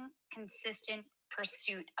persistent, consistent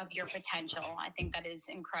pursuit of your potential. I think that is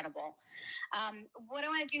incredible. What I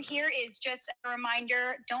want to do here is just a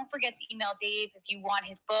reminder, don't forget to email Dave if you want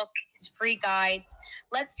his book, his free guides.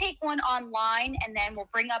 Let's take one online, and then we'll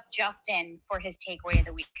bring up Justin for his takeaway of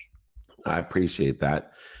the week. I appreciate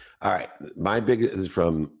that. All right. My biggest is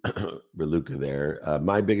from Raluca there.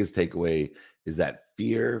 My biggest takeaway is that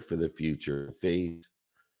fear for the future, faith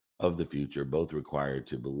of the future, both required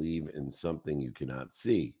to believe in something you cannot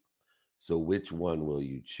see. So which one will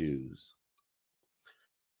you choose?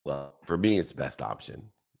 Well, for me, it's best option,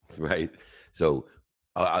 right? So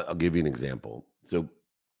I'll give you an example. So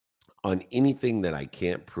on anything that I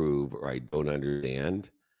can't prove or I don't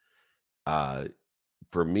understand,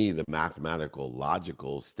 for me, the mathematical,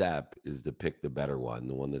 logical step is to pick the better one,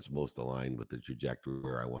 the one that's most aligned with the trajectory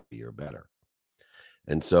where I want to be or better.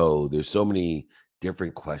 And so there's so many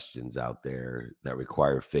different questions out there that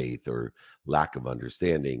require faith or lack of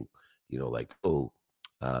understanding, like, do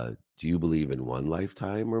you believe in one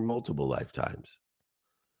lifetime or multiple lifetimes?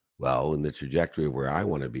 Well, in the trajectory where I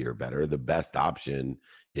want to be or better, the best option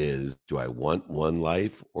is, do I want one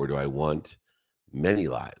life or do I want many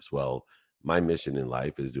lives? Well, my mission in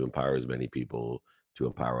life is to empower as many people, to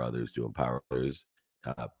empower others, to empower others.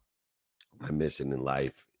 My mission in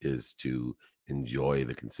life is to enjoy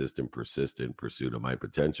the consistent, persistent pursuit of my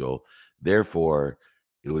potential. Therefore,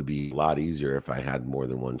 it would be a lot easier if I had more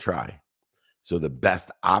than one try. So the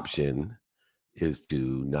best option is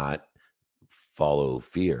to not follow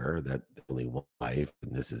fear that only one life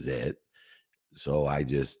and this is it. So I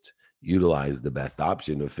just utilize the best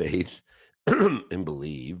option of faith and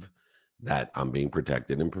believe that I'm being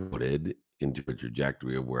protected and promoted into a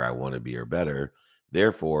trajectory of where I want to be or better.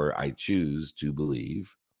 Therefore, I choose to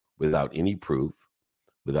believe without any proof,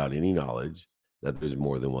 without any knowledge, that there's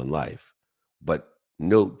more than one life. But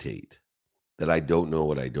notate that I don't know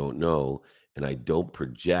what I don't know, and I don't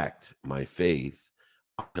project my faith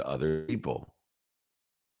to other people.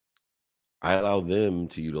 I allow them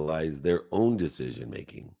to utilize their own decision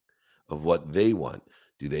making of what they want.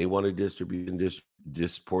 Do they want a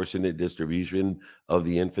disproportionate distribution of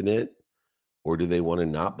the infinite? Or do they want to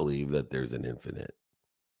not believe that there's an infinite?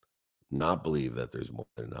 Not believe that there's more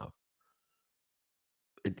than enough?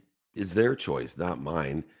 It is their choice, not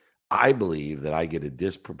mine. I believe that I get a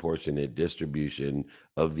disproportionate distribution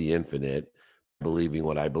of the infinite, believing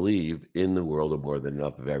what I believe in the world of more than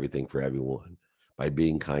enough of everything for everyone, by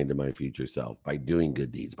being kind to my future self, by doing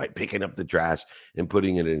good deeds, by picking up the trash and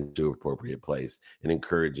putting it into an appropriate place and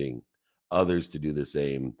encouraging others to do the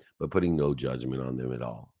same, but putting no judgment on them at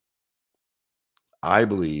all. I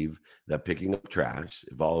believe that picking up trash,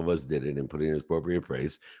 if all of us did it and put it in its appropriate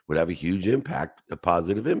place, would have a huge impact, a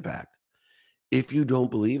positive impact. If you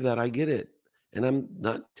don't believe that, I get it. And I'm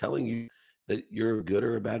not telling you that you're a good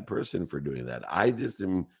or a bad person for doing that. I just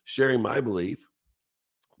am sharing my belief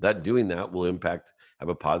that doing that will have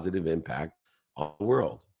a positive impact on the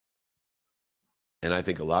world. And I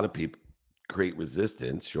think a lot of people create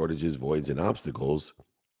resistance, shortages, voids, and obstacles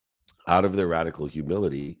out of their radical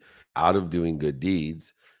humility, out of doing good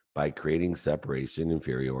deeds, by creating separation,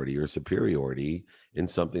 inferiority, or superiority in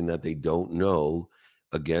something that they don't know,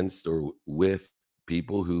 against or with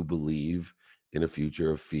people who believe in a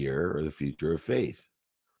future of fear or the future of faith.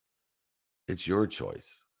 It's your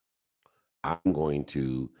choice. I'm going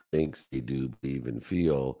to think, say, do, believe, and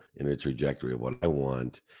feel in a trajectory of what I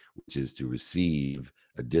want, which is to receive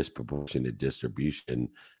a disproportionate distribution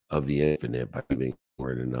of the infinite by giving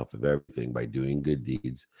more than enough of everything, by doing good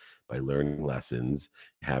deeds, by learning lessons,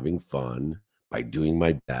 having fun, by doing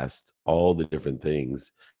my best, all the different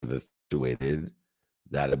things have effectuated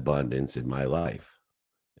that abundance in my life.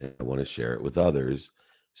 And I want to share it with others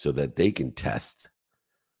so that they can test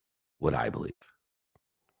what I believe.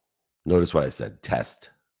 Notice what I said, test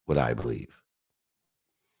what I believe.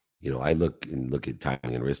 I look at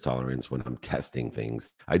timing and risk tolerance when I'm testing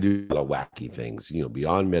things. I do a lot of wacky things,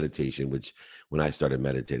 beyond meditation, which when I started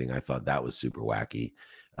meditating, I thought that was super wacky.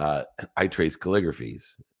 Uh, I trace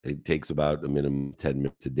calligraphies. It takes about a minimum of 10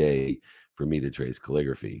 minutes a day for me to trace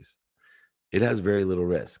calligraphies. It has very little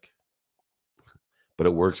risk, but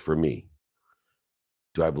it works for me.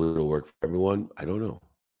 Do I believe it'll work for everyone? I don't know.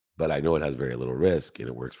 But I know it has very little risk and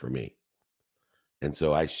it works for me. And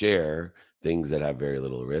so I share things that have very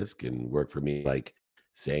little risk and work for me, like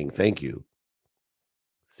saying thank you.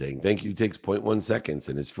 Saying thank you takes zero point 0.1 seconds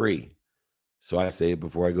and it's free. So I say it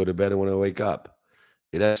before I go to bed and when I wake up.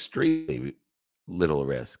 It has extremely little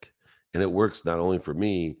risk. And it works not only for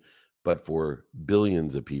me, but for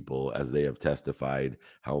billions of people as they have testified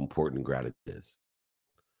how important gratitude is.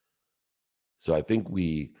 So I think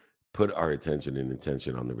we put our attention and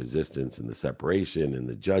intention on the resistance and the separation and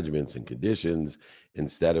the judgments and conditions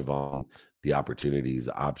instead of on the opportunities,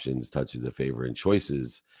 options, touches of favor, and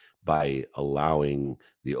choices by allowing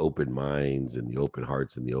the open minds and the open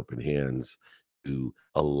hearts and the open hands to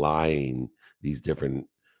align these different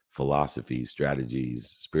philosophies, strategies,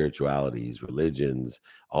 spiritualities, religions,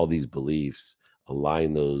 all these beliefs,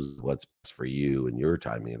 align those with what's best for you and your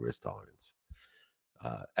timing and risk tolerance.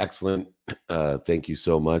 Excellent. Thank you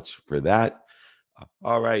so much for that.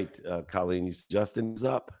 All right, Colleen, Justin is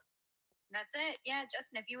up. That's it. Yeah,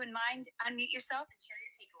 Justin, if you wouldn't mind, unmute yourself and share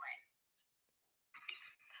your takeaway.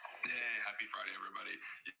 Hey, happy Friday, everybody.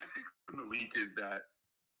 I think from the week is that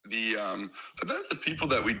sometimes the people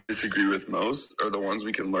that we disagree with most are the ones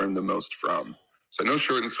we can learn the most from. So I know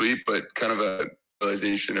short and sweet, but kind of a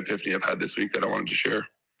realization, epiphany I've had this week that I wanted to share.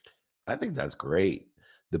 I think that's great.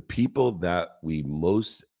 The people that we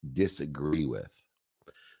most disagree with.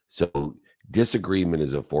 So disagreement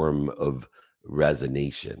is a form of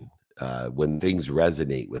resonation. When things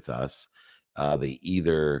resonate with us, they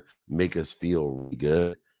either make us feel really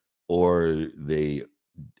good or they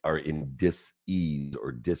are in dis-ease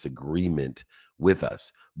or disagreement with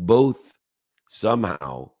us. Both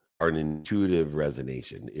somehow are an intuitive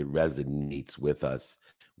resonation. It resonates with us.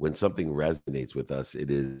 When something resonates with us, it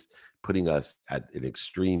is putting us at an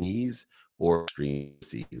extreme ease or extreme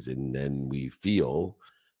ease. And then we feel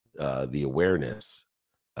the awareness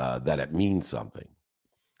that it means something.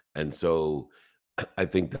 And so I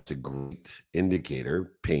think that's a great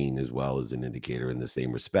indicator. Pain as well as an indicator in the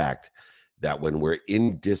same respect that when we're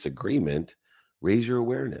in disagreement, raise your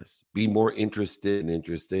awareness, be more interested and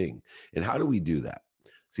interesting. And how do we do that?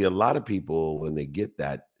 See, a lot of people, when they get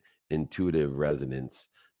that intuitive resonance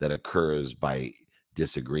that occurs by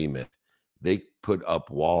disagreement, they put up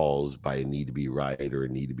walls by a need to be right or a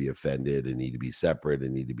need to be offended, a need to be separate, a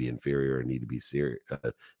need to be inferior, a need to be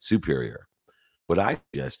superior. What I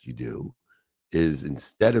suggest you do is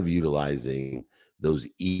instead of utilizing those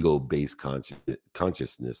ego-based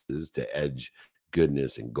consciousnesses to edge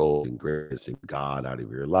goodness and gold and greatness and God out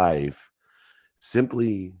of your life,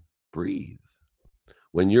 simply breathe.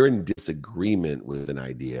 When you're in disagreement with an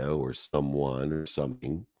idea or someone or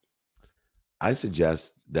something, I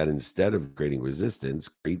suggest that instead of creating resistance,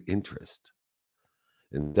 create interest.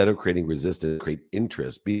 Instead of creating resistance, create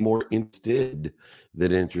interest. Be more interested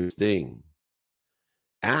than interesting.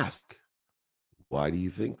 Ask, why do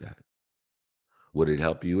you think that? Would it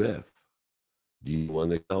help you if? Do you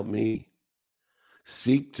want to help me?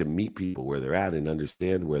 Seek to meet people where they're at and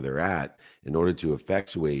understand where they're at in order to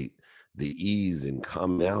effectuate the ease and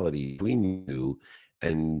commonality between you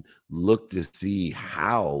and look to see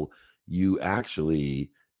how you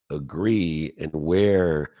actually agree and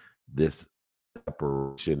where this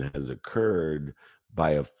separation has occurred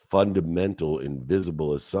by a fundamental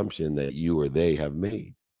invisible assumption that you or they have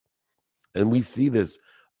made. And we see this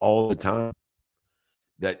all the time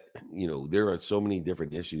that, there are so many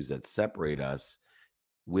different issues that separate us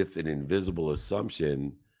with an invisible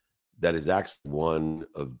assumption that is actually one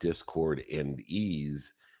of discord and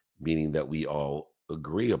ease, meaning that we all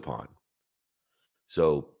agree upon.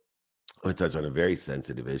 So I'm going to touch on a very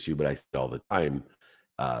sensitive issue, but I say all the time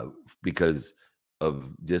because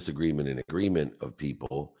of disagreement and agreement of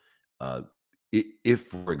people. If,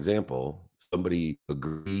 for example, somebody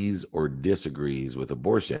agrees or disagrees with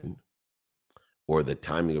abortion or the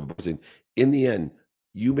timing of abortion, in the end,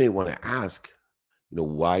 you may want to ask,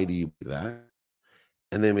 why do you do that?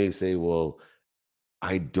 And they may say, well,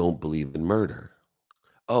 I don't believe in murder.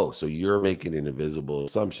 Oh, so you're making an invisible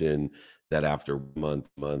assumption that after month,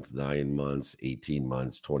 9 months, 18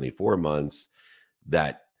 months, 24 months,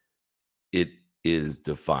 that it is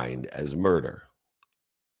defined as murder.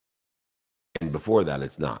 And before that,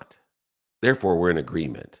 it's not. Therefore, we're in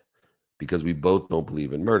agreement. because we both don't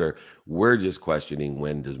believe in murder. We're just questioning,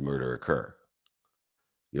 when does murder occur?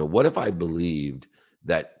 What if I believed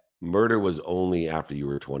that murder was only after you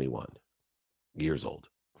were 21 years old?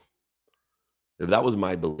 If that was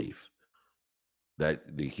my belief,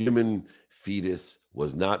 that the human fetus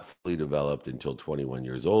was not fully developed until 21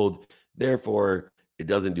 years old, therefore it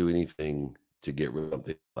doesn't do anything to get rid of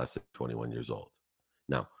something less than 21 years old.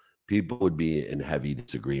 Now, people would be in heavy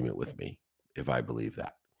disagreement with me if I believe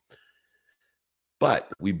that.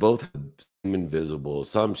 But we both have some invisible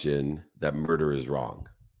assumption that murder is wrong.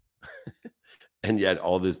 And yet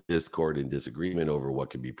all this discord and disagreement over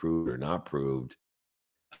what can be proved or not proved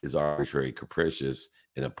is arbitrary, capricious,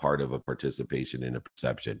 and a part of a participation in a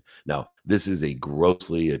perception. Now, this is a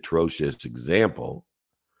grossly atrocious example,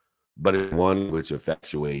 but it's one which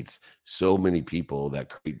effectuates so many people that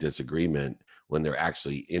create disagreement when they're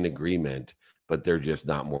actually in agreement, but they're just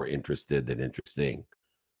not more interested than interesting.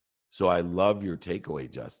 So I love your takeaway,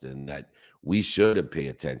 Justin, that we should pay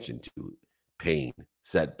attention to pain,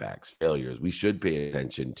 setbacks, failures. We should pay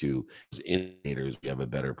attention to indicators. We have a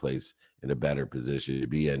better place and a better position to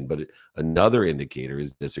be in. But another indicator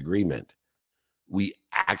is disagreement. We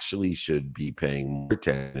actually should be paying more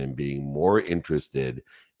attention and being more interested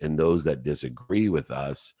in those that disagree with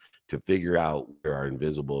us to figure out where our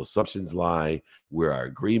invisible assumptions lie, where our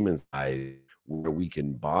agreements lie, where we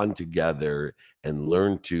can bond together and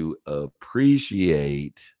learn to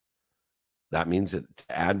appreciate. That means that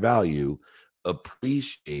to add value,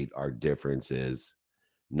 appreciate our differences,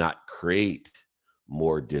 not create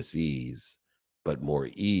more dis-ease, but more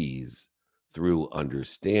ease through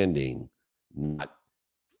understanding, not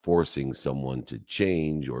forcing someone to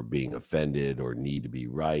change or being offended or need to be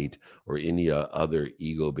right or any other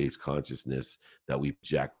ego-based consciousness that we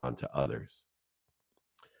project onto others.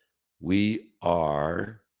 We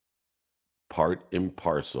are part and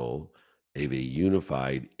parcel of a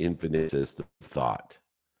unified, infinite system of thought.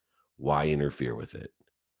 Why interfere with it?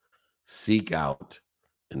 Seek out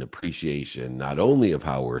an appreciation not only of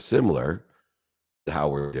how we're similar, but how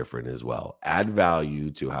we're different as well. Add value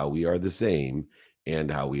to how we are the same and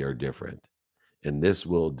how we are different. And this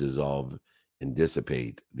will dissolve and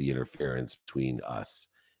dissipate the interference between us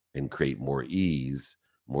and create more ease,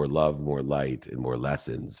 more love, more light, and more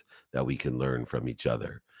lessons that we can learn from each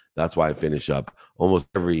other. That's why I finish up almost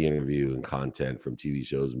every interview and content from TV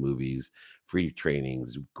shows, movies, free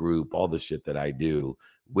trainings, group, all the shit that I do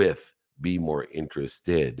with be more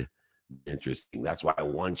interested. Interesting. That's why I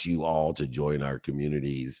want you all to join our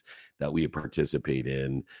communities that we participate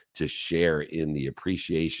in, to share in the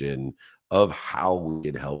appreciation of how we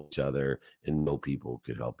could help each other and know people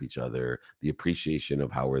could help each other, the appreciation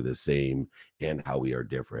of how we're the same and how we are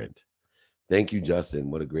different. Thank you,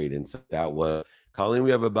 Justin. What a great insight that was. Colleen,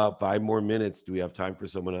 we have about 5 more minutes. Do we have time for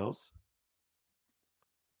someone else?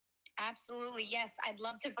 Absolutely. Yes. I'd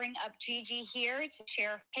love to bring up Gigi here to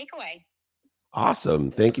share takeaway.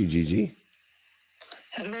 Awesome. Thank you, Gigi.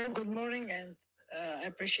 Hello, good morning, and I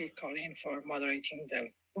appreciate Colleen for moderating the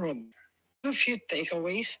room. I have a few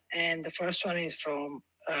takeaways, and the first one is from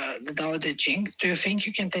the Tao Te Ching. Do you think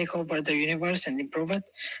you can take over the universe and improve it?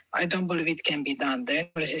 I don't believe it can be done. The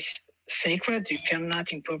universe is sacred. You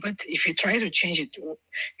cannot improve it. If you try to change it,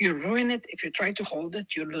 you ruin it. If you try to hold it,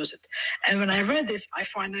 you lose it. And when I read this, I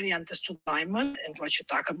finally understood alignment and what you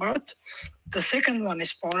talk about. The second one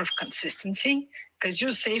is power of consistency, because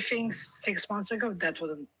you say things 6 months ago that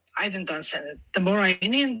wouldn't, I didn't understand it. The more I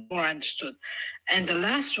in, the more I understood. And the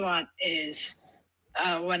last one is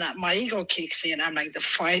when my ego kicks in, I'm like,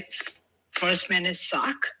 the first minutes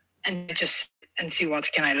suck, and just and see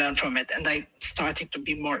what can I learn from it. And I started to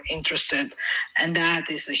be more interested, and that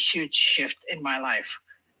is a huge shift in my life,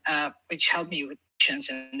 which helped me with patience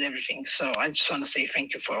and everything. So I just want to say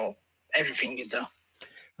thank you for everything you do.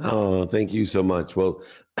 Oh, thank you so much. Well,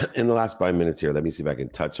 in the last 5 minutes here, let me see if I can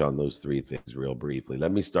touch on those 3 things real briefly.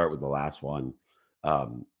 Let me start with the last one,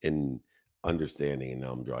 in understanding, and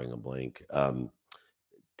now I'm drawing a blank.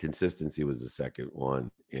 Consistency was the second one,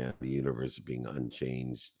 and the universe being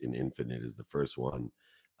unchanged and infinite is the first one.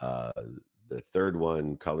 The third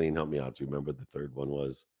one, Colleen, help me out. Do you remember what the third one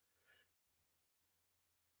was?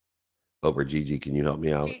 Over Gigi, can you help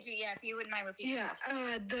me out? Gigi, yeah, if you wouldn't mind repeating.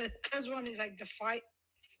 Yeah, the third one is like the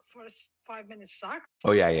first 5 minutes suck.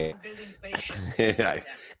 Oh, yeah. Building patience.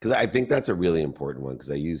 Because I think that's a really important one, because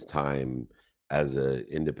I use time as an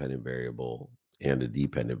independent variable and a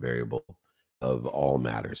dependent variable of all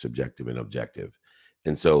matter, subjective and objective.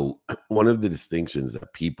 And so one of the distinctions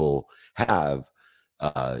that people have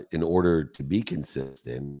in order to be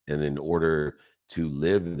consistent and in order to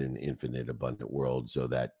live in an infinite, abundant world so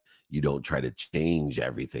that you don't try to change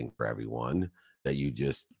everything for everyone, that you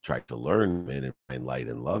just try to learn it and find light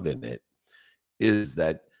and love in it, is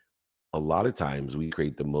that a lot of times we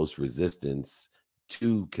create the most resistance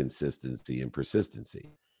to consistency and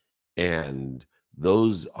persistency. And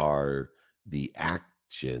those are the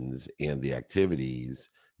actions and the activities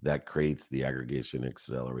that creates the aggregation,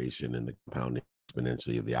 acceleration, and the compounding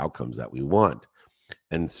exponentially of the outcomes that we want.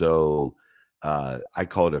 And so I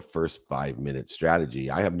call it a first 5-minute strategy.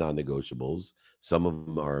 I have non-negotiables. Some of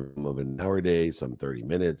them are of an hour a day, some 30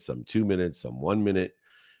 minutes, some 2 minutes, some 1 minute.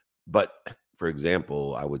 But for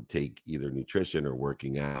example, I would take either nutrition or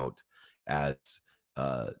working out as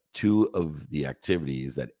two of the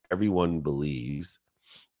activities that everyone believes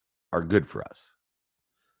are good for us.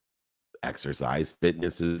 Exercise,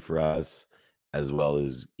 fitness is for us, as well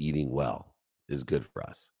as eating well is good for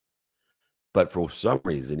us. But for some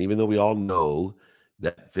reason, even though we all know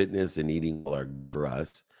that fitness and eating well are good for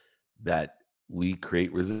us, that we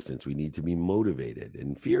create resistance. We need to be motivated.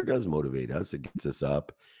 And fear does motivate us. It gets us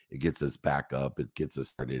up, it gets us back up, it gets us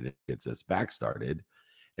started, it gets us back started.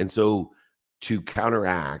 And so to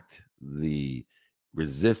counteract the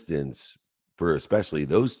resistance for especially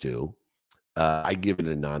those two, I give it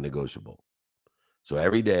a non-negotiable. So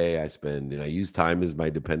every day I spend, and I use time as my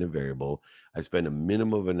dependent variable, I spend a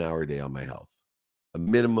minimum of an hour a day on my health, a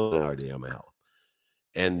minimum of an hour a day on my health.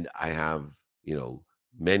 And I have,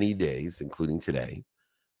 many days, including today,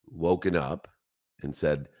 woken up and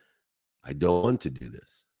said, I don't want to do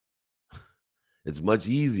this. It's much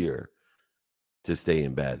easier to stay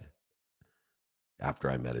in bed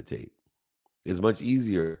after I meditate. It's much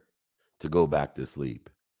easier to go back to sleep.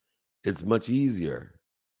 It's much easier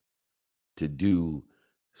to do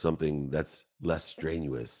something that's less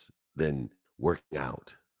strenuous than working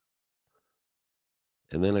out.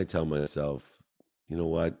 And then I tell myself, you know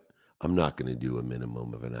what? I'm not going to do a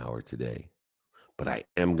minimum of an hour today, but I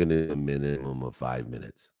am going to do a minimum of 5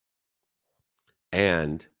 minutes.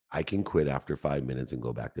 And I can quit after 5 minutes and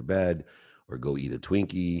go back to bed or go eat a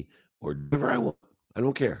Twinkie or whatever I want. I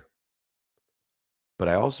don't care. But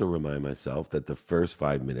I also remind myself that the first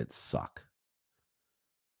 5 minutes suck.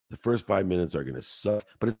 The first 5 minutes are going to suck,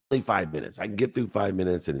 but it's only 5 minutes. I can get through 5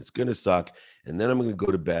 minutes and it's going to suck. And then I'm going to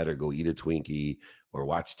go to bed or go eat a Twinkie or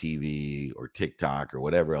watch TV or TikTok or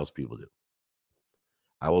whatever else people do.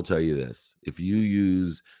 I will tell you this. If you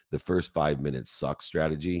use the first 5 minutes suck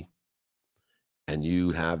strategy and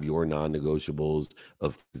you have your non-negotiables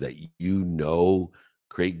of things that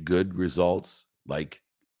create good results, like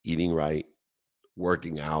eating right,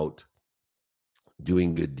 working out,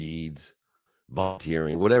 doing good deeds,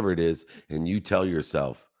 volunteering, whatever it is, and you tell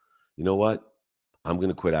yourself, you know what? I'm going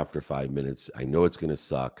to quit after 5 minutes. I know it's going to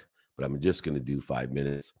suck, but I'm just going to do 5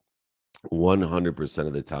 minutes. 100%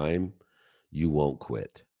 of the time, you won't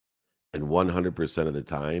quit. And 100% of the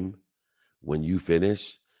time, when you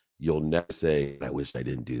finish, you'll never say, I wish I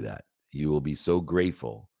didn't do that. You will be so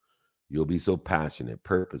grateful. You'll be so passionate,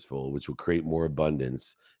 purposeful, which will create more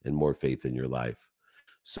abundance and more faith in your life.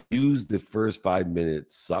 So use the first 5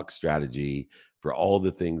 minutes suck strategy for all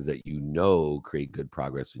the things that create good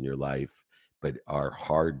progress in your life, but are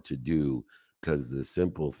hard to do because the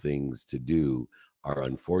simple things to do are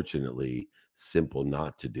unfortunately simple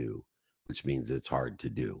not to do, which means it's hard to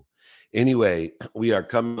do. Anyway, we are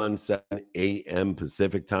coming on 7 a.m.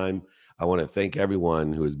 Pacific time. I want to thank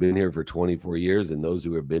everyone who has been here for 24 years and those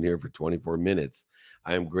who have been here for 24 minutes.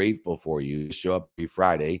 I am grateful for you. Show up every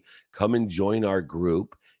Friday. Come and join our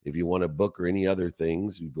group. If you want to book or any other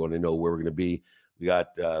things, if you want to know where we're going to be, we have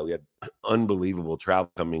unbelievable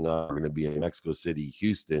travel coming up. We're going to be in Mexico City,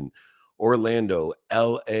 Houston, Orlando,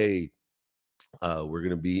 LA. We're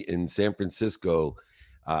going to be in San Francisco.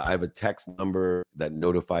 I have a text number that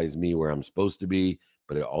notifies me where I'm supposed to be,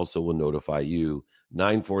 but it also will notify you.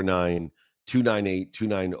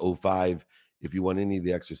 949-298-2905. If you want any of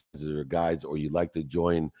the exercises or guides, or you'd like to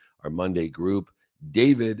join our Monday group,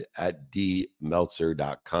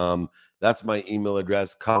 david@dmeltzer.com. That's my email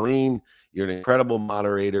address. Colleen, you're an incredible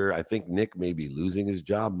moderator. I think Nick may be losing his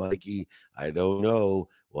job, Mikey. I don't know.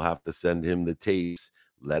 We'll have to send him the tapes.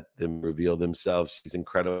 Let them reveal themselves. She's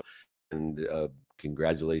incredible. And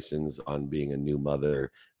congratulations on being a new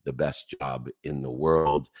mother. The best job in the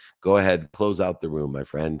world. Go ahead, close out the room, my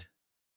friend.